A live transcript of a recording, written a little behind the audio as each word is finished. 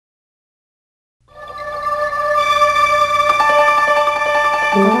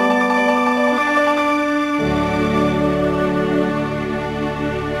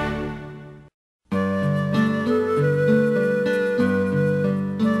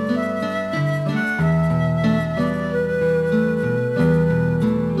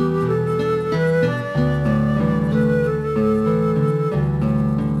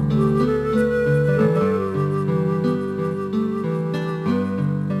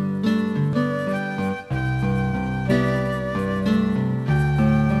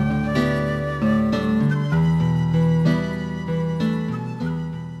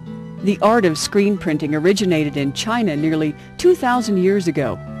The art of screen printing originated in China nearly 2,000 years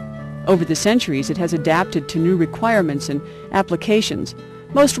ago. Over the centuries, it has adapted to new requirements and applications,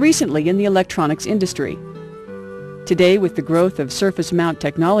 most recently in the electronics industry. Today, with the growth of surface mount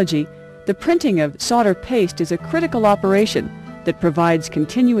technology, the printing of solder paste is a critical operation that provides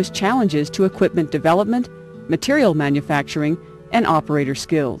continuous challenges to equipment development, material manufacturing, and operator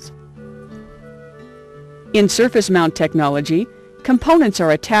skills. In surface mount technology, components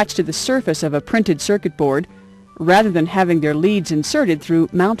are attached to the surface of a printed circuit board rather than having their leads inserted through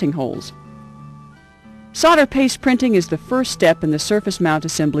mounting holes. Solder paste printing is the first step in the surface mount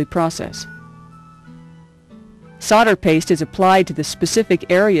assembly process. Solder paste is applied to the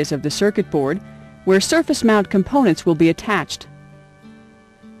specific areas of the circuit board where surface mount components will be attached.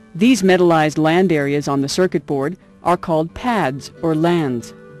 These metallized land areas on the circuit board are called pads or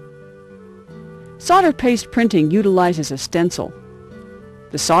lands. Solder paste printing utilizes a stencil.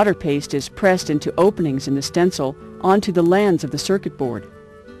 The solder paste is pressed into openings in the stencil onto the lands of the circuit board.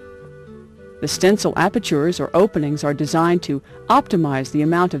 The stencil apertures or openings are designed to optimize the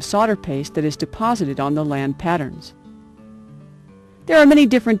amount of solder paste that is deposited on the land patterns. There are many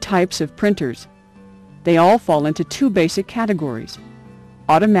different types of printers. They all fall into two basic categories: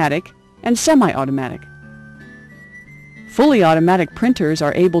 automatic and semi-automatic. Fully automatic printers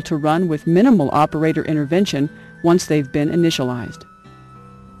are able to run with minimal operator intervention once they've been initialized.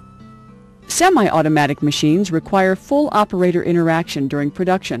 Semi-automatic machines require full operator interaction during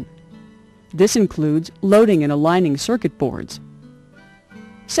production. This includes loading and aligning circuit boards,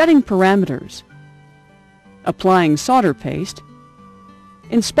 setting parameters, applying solder paste,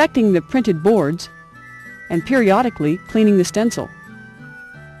 inspecting the printed boards, and periodically cleaning the stencil.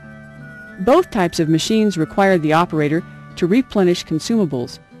 Both types of machines require the operator to replenish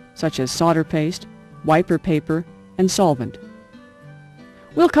consumables such as solder paste, wiper paper, and solvent.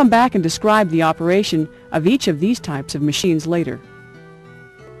 We'll come back and describe the operation of each of these types of machines later.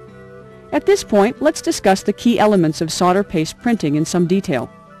 At this point, let's discuss the key elements of solder paste printing in some detail.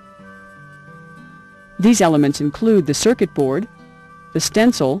 These elements include the circuit board, the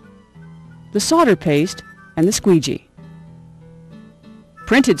stencil, the solder paste, and the squeegee.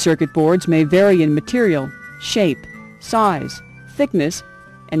 Printed circuit boards may vary in material, shape, size, thickness,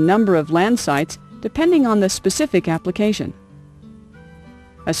 and number of land sites depending on the specific application.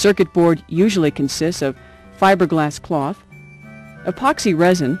 A circuit board usually consists of fiberglass cloth, epoxy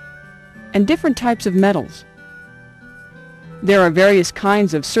resin, and different types of metals. There are various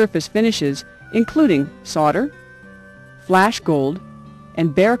kinds of surface finishes, including solder, flash gold,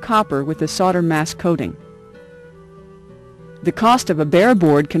 and bare copper with a solder mask coating. The cost of a bare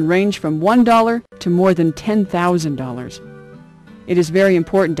board can range from $1 to more than $10,000. It is very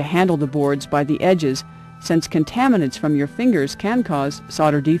important to handle the boards by the edges, since contaminants from your fingers can cause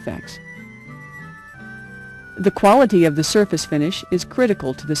solder defects. The quality of the surface finish is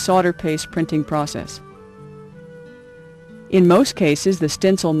critical to the solder paste printing process. In most cases, the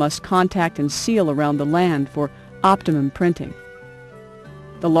stencil must contact and seal around the land for optimum printing.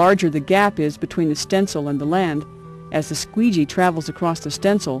 The larger the gap is between the stencil and the land, as the squeegee travels across the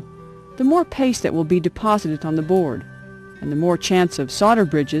stencil, the more paste that will be deposited on the board, and the more chance of solder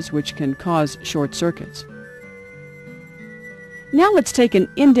bridges, which can cause short circuits. Now let's take an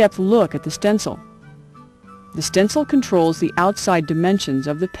in-depth look at the stencil. The stencil controls the outside dimensions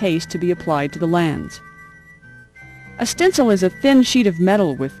of the paste to be applied to the lands. A stencil is a thin sheet of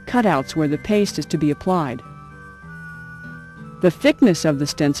metal with cutouts where the paste is to be applied. The thickness of the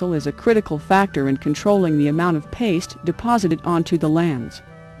stencil is a critical factor in controlling the amount of paste deposited onto the lands.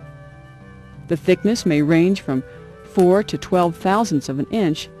 The thickness may range from 4 to 12 thousandths of an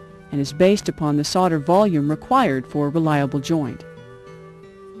inch and is based upon the solder volume required for a reliable joint.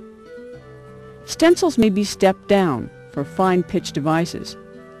 Stencils may be stepped down for fine pitch devices.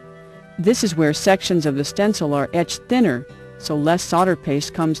 This is where sections of the stencil are etched thinner so less solder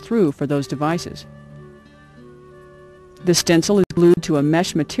paste comes through for those devices. The stencil is glued to a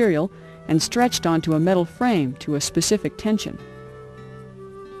mesh material and stretched onto a metal frame to a specific tension.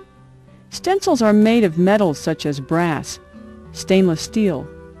 Stencils are made of metals such as brass, stainless steel,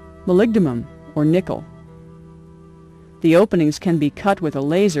 molybdenum, or nickel. The openings can be cut with a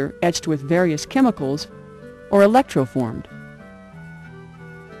laser etched with various chemicals or electroformed.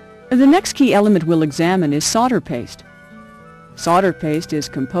 The next key element we'll examine is solder paste. Solder paste is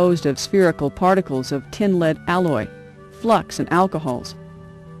composed of spherical particles of tin-lead alloy, flux, and alcohols.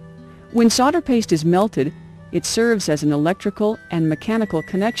 When solder paste is melted, it serves as an electrical and mechanical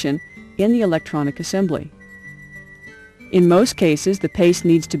connection in the electronic assembly. In most cases, the paste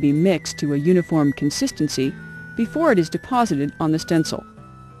needs to be mixed to a uniform consistency before it is deposited on the stencil.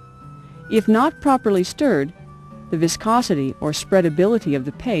 If not properly stirred, the viscosity or spreadability of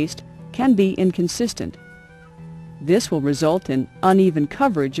the paste can be inconsistent. This will result in uneven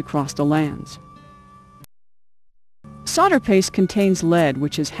coverage across the lands. Solder paste contains lead,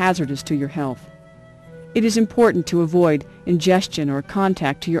 which is hazardous to your health. It is important to avoid ingestion or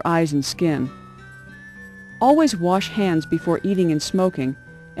contact to your eyes and skin. Always wash hands before eating and smoking,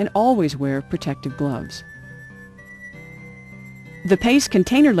 and always wear protective gloves. The paste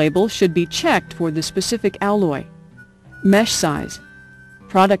container label should be checked for the specific alloy, mesh size,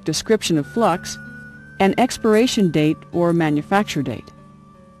 product description of flux, and expiration date or manufacture date.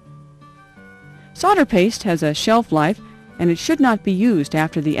 Solder paste has a shelf life, and it should not be used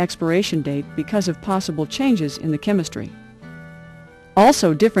after the expiration date because of possible changes in the chemistry.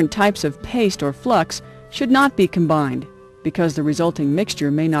 Also, different types of paste or flux should not be combined because the resulting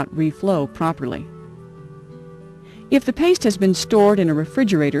mixture may not reflow properly. If the paste has been stored in a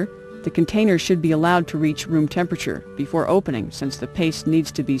refrigerator, the container should be allowed to reach room temperature before opening, since the paste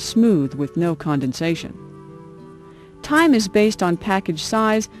needs to be smooth with no condensation. Time is based on package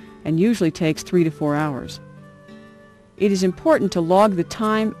size and usually takes 3 to 4 hours. It is important to log the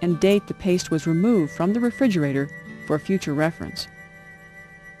time and date the paste was removed from the refrigerator for future reference.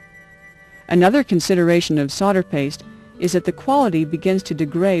 Another consideration of solder paste is that the quality begins to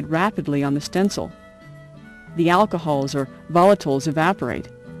degrade rapidly on the stencil. The alcohols or volatiles evaporate.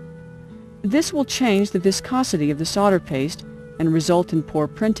 This will change the viscosity of the solder paste and result in poor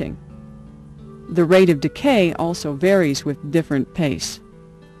printing. The rate of decay also varies with different pastes.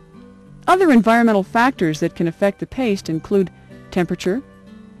 Other environmental factors that can affect the paste include temperature,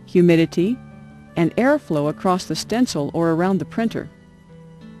 humidity, and airflow across the stencil or around the printer.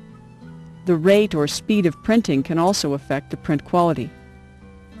 The rate or speed of printing can also affect the print quality.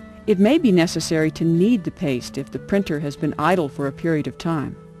 It may be necessary to knead the paste if the printer has been idle for a period of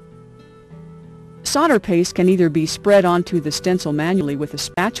time. Solder paste can either be spread onto the stencil manually with a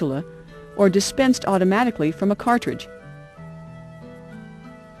spatula or dispensed automatically from a cartridge.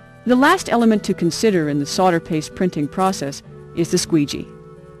 The last element to consider in the solder paste printing process is the squeegee.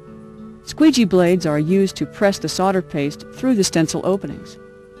 Squeegee blades are used to press the solder paste through the stencil openings.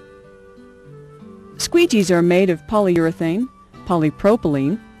 Squeegees are made of polyurethane,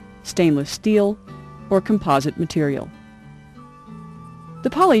 polypropylene, stainless steel, or composite material. The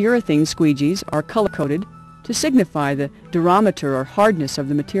polyurethane squeegees are color-coded to signify the durometer or hardness of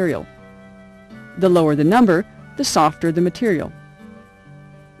the material. The lower the number, the softer the material.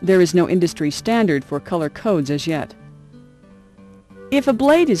 There is no industry standard for color codes as yet. If a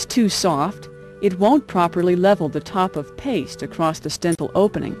blade is too soft, it won't properly level the top of paste across the stencil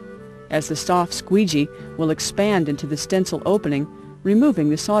opening, as the soft squeegee will expand into the stencil opening, removing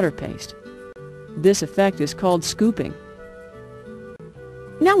the solder paste. This effect is called scooping.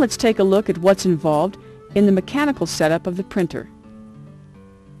 Now let's take a look at what's involved in the mechanical setup of the printer.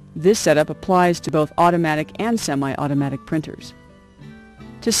 This setup applies to both automatic and semi-automatic printers.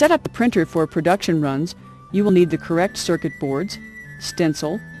 To set up the printer for production runs, you will need the correct circuit boards,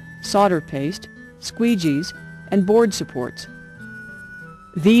 stencil, solder paste, squeegees, and board supports.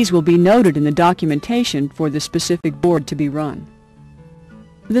 These will be noted in the documentation for the specific board to be run.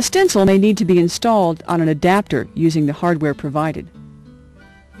 The stencil may need to be installed on an adapter using the hardware provided.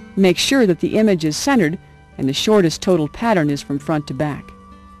 Make sure that the image is centered and the shortest total pattern is from front to back.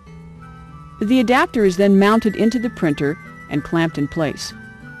 The adapter is then mounted into the printer and clamped in place.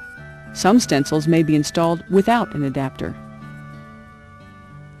 Some stencils may be installed without an adapter.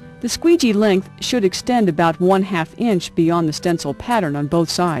 The squeegee length should extend about 1/2 inch beyond the stencil pattern on both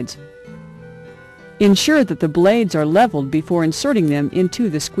sides. Ensure that the blades are leveled before inserting them into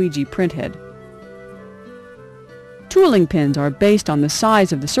the squeegee printhead. Tooling pins are based on the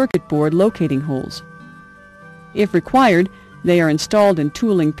size of the circuit board locating holes. If required, they are installed in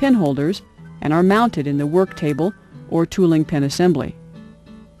tooling pin holders and are mounted in the work table or tooling pin assembly.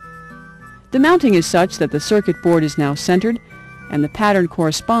 The mounting is such that the circuit board is now centered and the pattern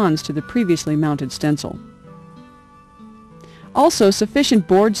corresponds to the previously mounted stencil. Also, sufficient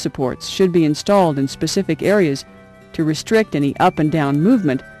board supports should be installed in specific areas to restrict any up and down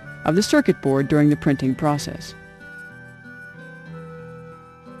movement of the circuit board during the printing process.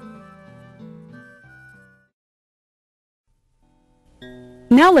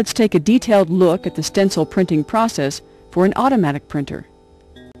 Now let's take a detailed look at the stencil printing process for an automatic printer.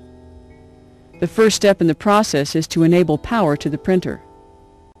 The first step in the process is to enable power to the printer.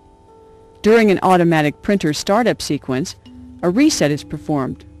 During an automatic printer startup sequence, a reset is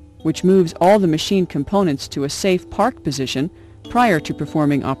performed, which moves all the machine components to a safe parked position prior to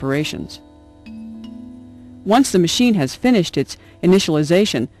performing operations. Once the machine has finished its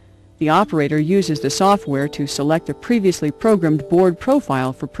initialization, the operator uses the software to select the previously programmed board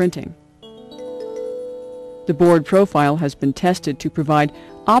profile for printing. The board profile has been tested to provide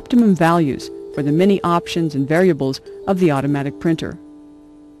optimum values for the many options and variables of the automatic printer.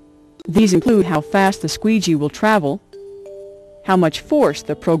 These include how fast the squeegee will travel, how much force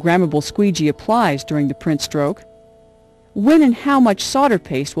the programmable squeegee applies during the print stroke, when and how much solder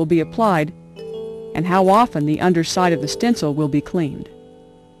paste will be applied, and how often the underside of the stencil will be cleaned.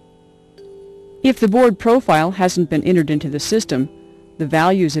 If the board profile hasn't been entered into the system, the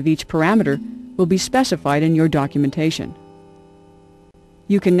values of each parameter will be specified in your documentation.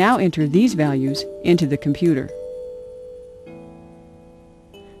 You can now enter these values into the computer.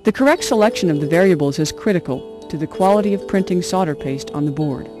 The correct selection of the variables is critical to the quality of printing solder paste on the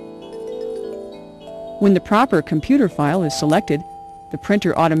board. When the proper computer file is selected, the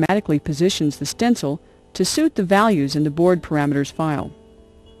printer automatically positions the stencil to suit the values in the board parameters file.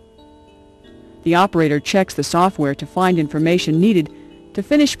 The operator checks the software to find information needed to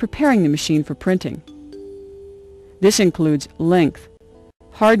finish preparing the machine for printing. This includes length,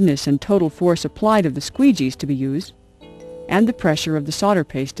 hardness and total force applied of the squeegees to be used, and the pressure of the solder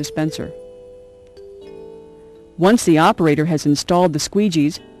paste dispenser. Once the operator has installed the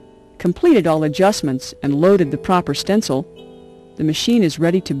squeegees, completed all adjustments, and loaded the proper stencil, the machine is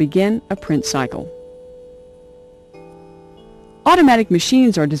ready to begin a print cycle. Automatic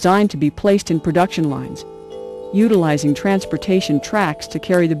machines are designed to be placed in production lines, utilizing transportation tracks to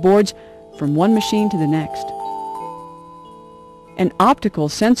carry the boards from one machine to the next. An optical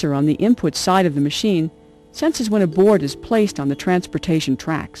sensor on the input side of the machine senses when a board is placed on the transportation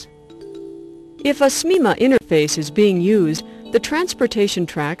tracks. If a SMEMA interface is being used, the transportation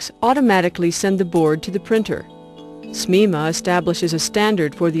tracks automatically send the board to the printer. SMEMA establishes a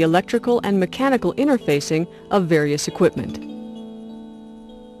standard for the electrical and mechanical interfacing of various equipment.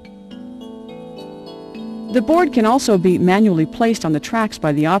 The board can also be manually placed on the tracks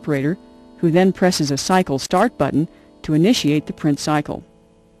by the operator, who then presses a cycle start button to initiate the print cycle.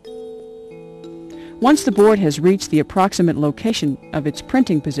 Once the board has reached the approximate location of its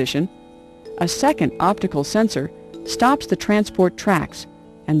printing position, a second optical sensor stops the transport tracks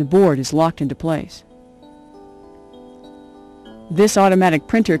and the board is locked into place. This automatic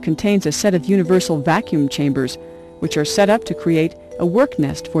printer contains a set of universal vacuum chambers which are set up to create a work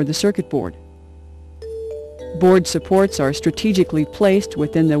nest for the circuit board. Board supports are strategically placed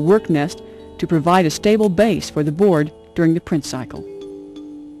within the work nest to provide a stable base for the board during the print cycle.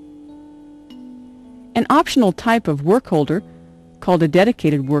 An optional type of work holder, called a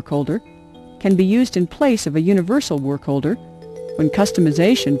dedicated work holder, can be used in place of a universal work holder when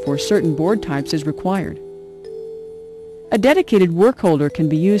customization for certain board types is required. A dedicated work holder can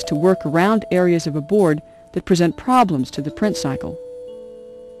be used to work around areas of a board that present problems to the print cycle.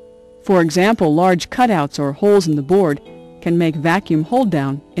 For example, large cutouts or holes in the board can make vacuum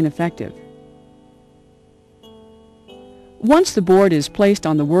hold-down ineffective. Once the board is placed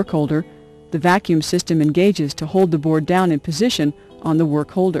on the work holder, the vacuum system engages to hold the board down in position on the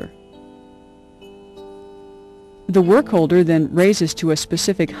work holder. The work holder then raises to a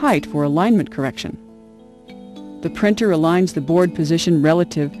specific height for alignment correction. The printer aligns the board position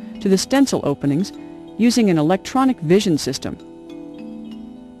relative to the stencil openings using an electronic vision system.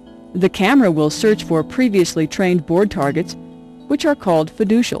 The camera will search for previously trained board targets, which are called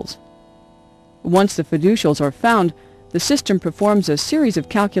fiducials. Once the fiducials are found, the system performs a series of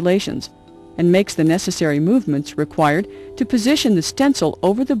calculations and makes the necessary movements required to position the stencil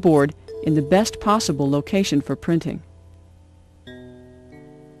over the board in the best possible location for printing.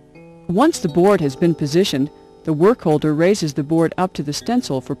 Once the board has been positioned, the work holder raises the board up to the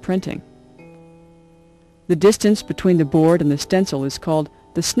stencil for printing. The distance between the board and the stencil is called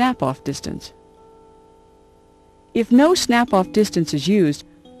the snap-off distance. If no snap-off distance is used,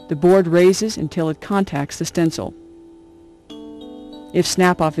 the board raises until it contacts the stencil. If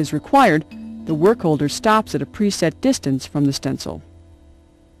snap-off is required, the work holder stops at a preset distance from the stencil.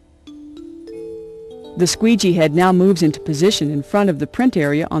 The squeegee head now moves into position in front of the print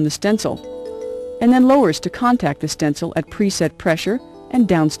area on the stencil, and then lowers to contact the stencil at preset pressure and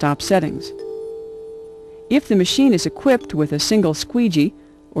downstop settings. If the machine is equipped with a single squeegee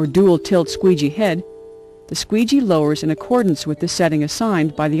or dual tilt squeegee head, the squeegee lowers in accordance with the setting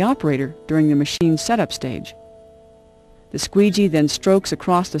assigned by the operator during the machine's setup stage. The squeegee then strokes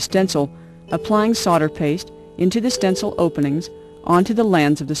across the stencil, applying solder paste into the stencil openings onto the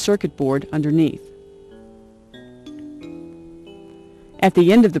lands of the circuit board underneath. At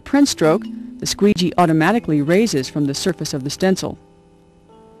the end of the print stroke, the squeegee automatically raises from the surface of the stencil.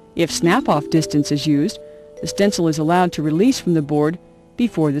 If snap-off distance is used, the stencil is allowed to release from the board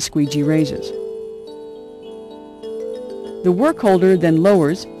before the squeegee raises. The work holder then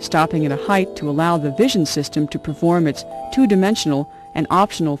lowers, stopping at a height to allow the vision system to perform its two-dimensional and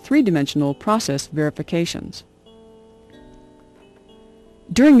optional three-dimensional process verifications.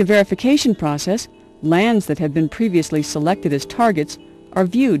 During the verification process, lands that have been previously selected as targets are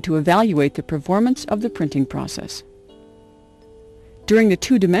viewed to evaluate the performance of the printing process. During the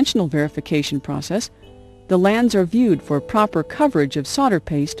two-dimensional verification process, the lands are viewed for proper coverage of solder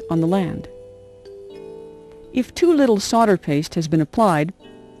paste on the land. If too little solder paste has been applied,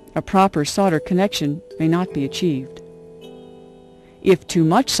 a proper solder connection may not be achieved. If too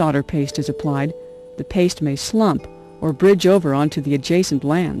much solder paste is applied, the paste may slump or bridge over onto the adjacent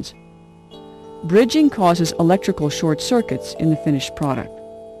lands. Bridging causes electrical short circuits in the finished product.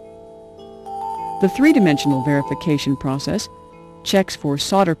 The three-dimensional verification process checks for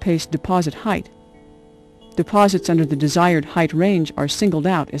solder paste deposit height. Deposits under the desired height range are singled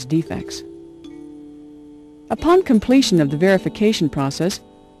out as defects. Upon completion of the verification process,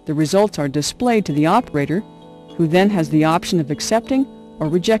 the results are displayed to the operator, who then has the option of accepting or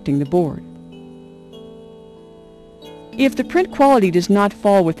rejecting the board. If the print quality does not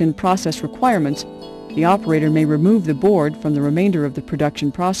fall within process requirements, the operator may remove the board from the remainder of the production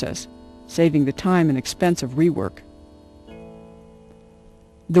process, saving the time and expense of rework.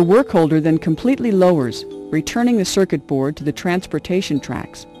 The work holder then completely lowers, returning the circuit board to the transportation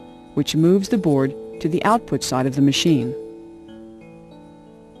tracks, which moves the board to the output side of the machine.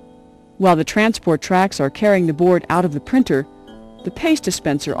 While the transport tracks are carrying the board out of the printer, the paste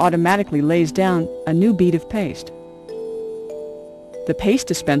dispenser automatically lays down a new bead of paste. The paste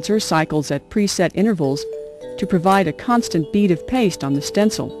dispenser cycles at preset intervals to provide a constant bead of paste on the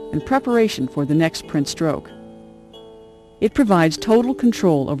stencil in preparation for the next print stroke. It provides total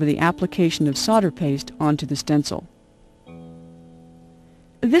control over the application of solder paste onto the stencil.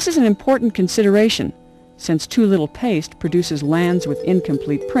 This is an important consideration, since too little paste produces lands with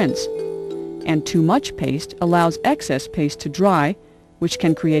incomplete prints, and too much paste allows excess paste to dry, which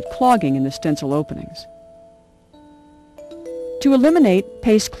can create clogging in the stencil openings. To eliminate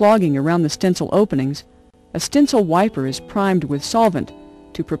paste clogging around the stencil openings, a stencil wiper is primed with solvent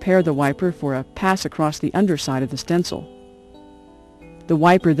to prepare the wiper for a pass across the underside of the stencil. The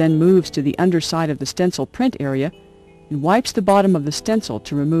wiper then moves to the underside of the stencil print area and wipes the bottom of the stencil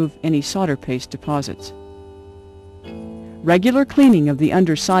to remove any solder paste deposits. Regular cleaning of the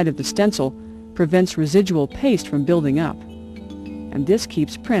underside of the stencil prevents residual paste from building up, and this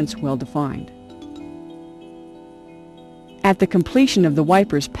keeps prints well defined. At the completion of the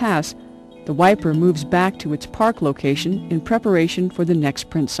wiper's pass, the wiper moves back to its park location in preparation for the next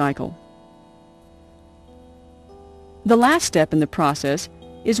print cycle. The last step in the process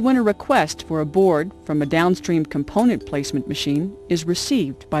is when a request for a board from a downstream component placement machine is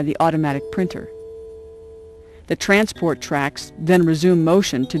received by the automatic printer. The transport tracks then resume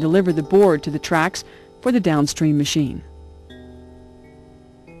motion to deliver the board to the tracks for the downstream machine.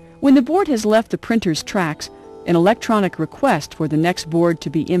 When the board has left the printer's tracks, an electronic request for the next board to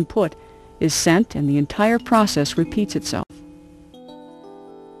be input is sent, and the entire process repeats itself.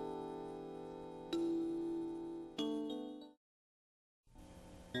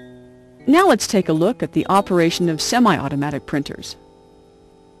 Now let's take a look at the operation of semi-automatic printers.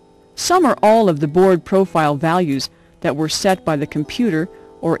 Some or all of the board profile values that were set by the computer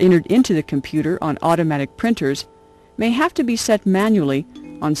or entered into the computer on automatic printers may have to be set manually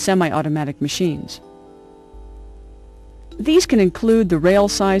on semi-automatic machines. These can include the rail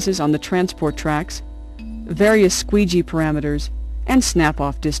sizes on the transport tracks, various squeegee parameters, and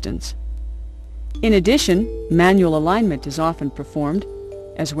snap-off distance. In addition, manual alignment is often performed,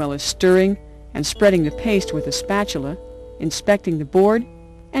 as well as stirring and spreading the paste with a spatula, inspecting the board,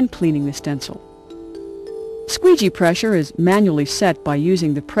 and cleaning the stencil. Squeegee pressure is manually set by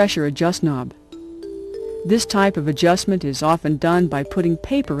using the pressure adjust knob. This type of adjustment is often done by putting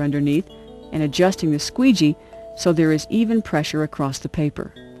paper underneath and adjusting the squeegee so there is even pressure across the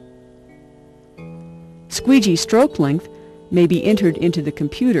paper. Squeegee stroke length may be entered into the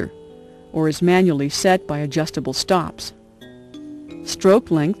computer, or is manually set by adjustable stops.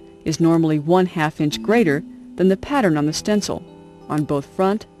 Stroke length is normally 1/2 inch greater than the pattern on the stencil, on both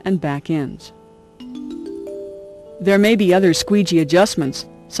front and back ends. There may be other squeegee adjustments,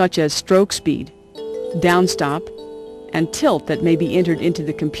 such as stroke speed, downstop, and tilt that may be entered into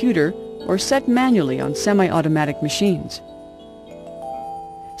the computer or set manually on semi-automatic machines.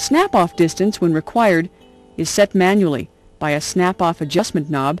 Snap-off distance, when required, is set manually by a snap-off adjustment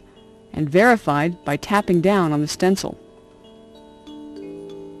knob and verified by tapping down on the stencil.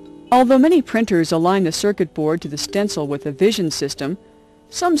 Although many printers align the circuit board to the stencil with a vision system,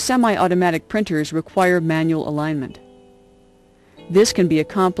 some semi-automatic printers require manual alignment. This can be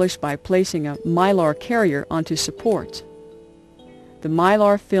accomplished by placing a Mylar carrier onto supports. The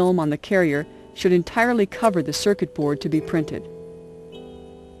Mylar film on the carrier should entirely cover the circuit board to be printed.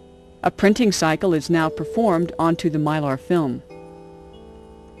 A printing cycle is now performed onto the Mylar film.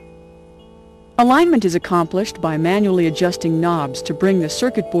 Alignment is accomplished by manually adjusting knobs to bring the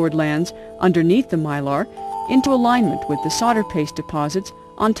circuit board lands underneath the Mylar into alignment with the solder paste deposits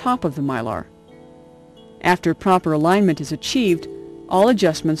on top of the Mylar. After proper alignment is achieved, all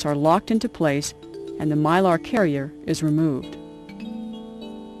adjustments are locked into place and the Mylar carrier is removed.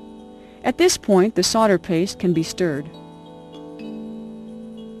 At this point, the solder paste can be stirred.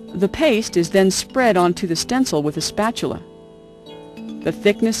 The paste is then spread onto the stencil with a spatula. The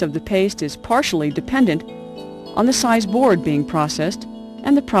thickness of the paste is partially dependent on the size board being processed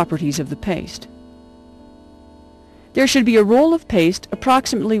and the properties of the paste. There should be a roll of paste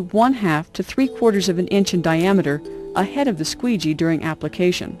approximately 1/2 to 3/4 of an inch in diameter ahead of the squeegee during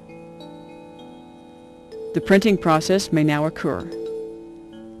application. The printing process may now occur.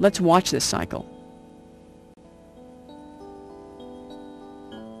 Let's watch this cycle.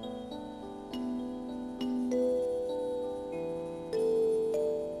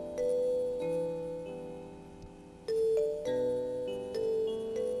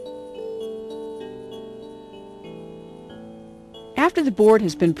 After the board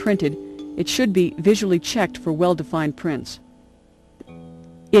has been printed, it should be visually checked for well-defined prints.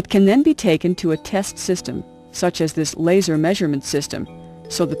 It can then be taken to a test system, such as this laser measurement system,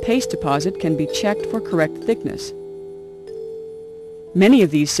 so the paste deposit can be checked for correct thickness. Many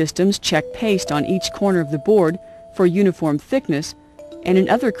of these systems check paste on each corner of the board for uniform thickness and in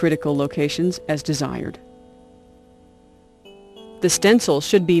other critical locations as desired. The stencil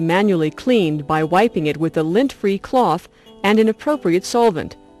should be manually cleaned by wiping it with a lint-free cloth and an appropriate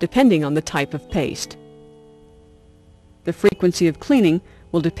solvent, depending on the type of paste. The frequency of cleaning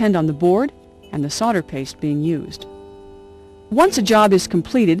will depend on the board and the solder paste being used. Once a job is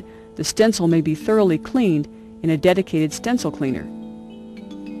completed, the stencil may be thoroughly cleaned in a dedicated stencil cleaner.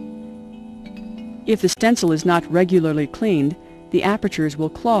 If the stencil is not regularly cleaned, the apertures will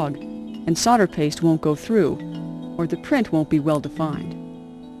clog and solder paste won't go through, or the print won't be well defined.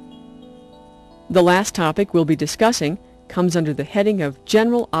 The last topic we'll be discussing comes under the heading of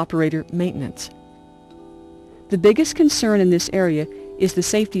General Operator Maintenance. The biggest concern in this area is the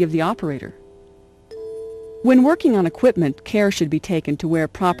safety of the operator. When working on equipment, care should be taken to wear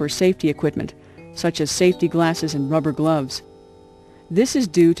proper safety equipment, such as safety glasses and rubber gloves. This is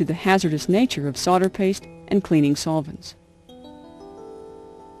due to the hazardous nature of solder paste and cleaning solvents.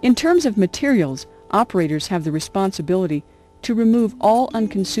 In terms of materials, operators have the responsibility to remove all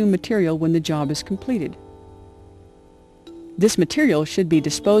unconsumed material when the job is completed. This material should be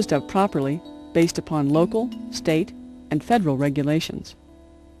disposed of properly based upon local, state, and federal regulations.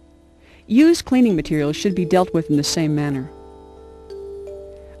 Used cleaning materials should be dealt with in the same manner.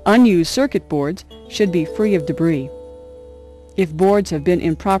 Unused circuit boards should be free of debris. If boards have been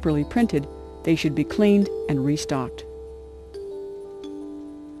improperly printed, they should be cleaned and restocked.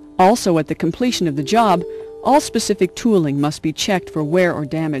 Also, at the completion of the job, all specific tooling must be checked for wear or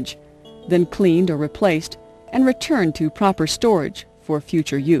damage, then cleaned or replaced and returned to proper storage for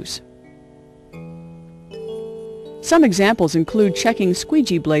future use. Some examples include checking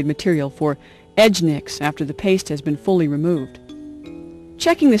squeegee blade material for edge nicks after the paste has been fully removed,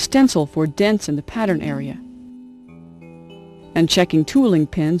 checking the stencil for dents in the pattern area, and checking tooling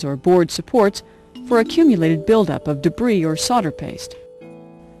pins or board supports for accumulated buildup of debris or solder paste.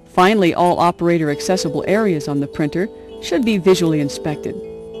 Finally, all operator-accessible areas on the printer should be visually inspected.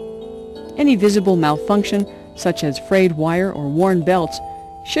 Any visible malfunction, such as frayed wire or worn belts,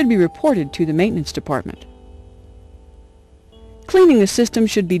 should be reported to the maintenance department. Cleaning the system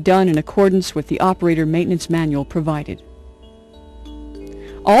should be done in accordance with the operator maintenance manual provided.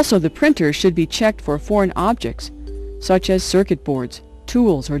 Also, the printer should be checked for foreign objects, such as circuit boards,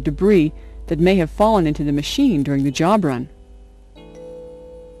 tools, or debris that may have fallen into the machine during the job run.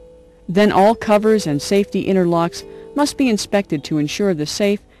 Then all covers and safety interlocks must be inspected to ensure the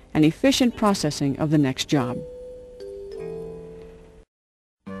safe and efficient processing of the next job.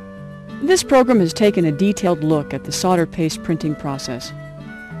 This program has taken a detailed look at the solder paste printing process,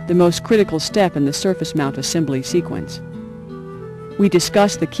 the most critical step in the surface mount assembly sequence. We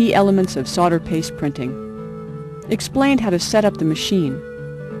discussed the key elements of solder paste printing, explained how to set up the machine,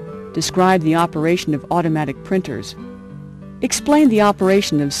 described the operation of automatic printers, explained the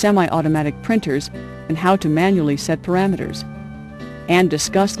operation of semi-automatic printers and how to manually set parameters, and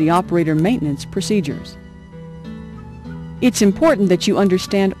discussed the operator maintenance procedures. It's important that you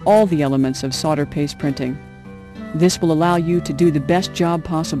understand all the elements of solder paste printing. This will allow you to do the best job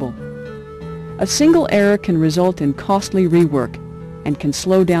possible. A single error can result in costly rework and can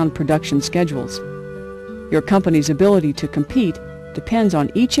slow down production schedules. Your company's ability to compete depends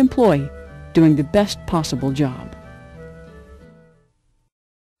on each employee doing the best possible job.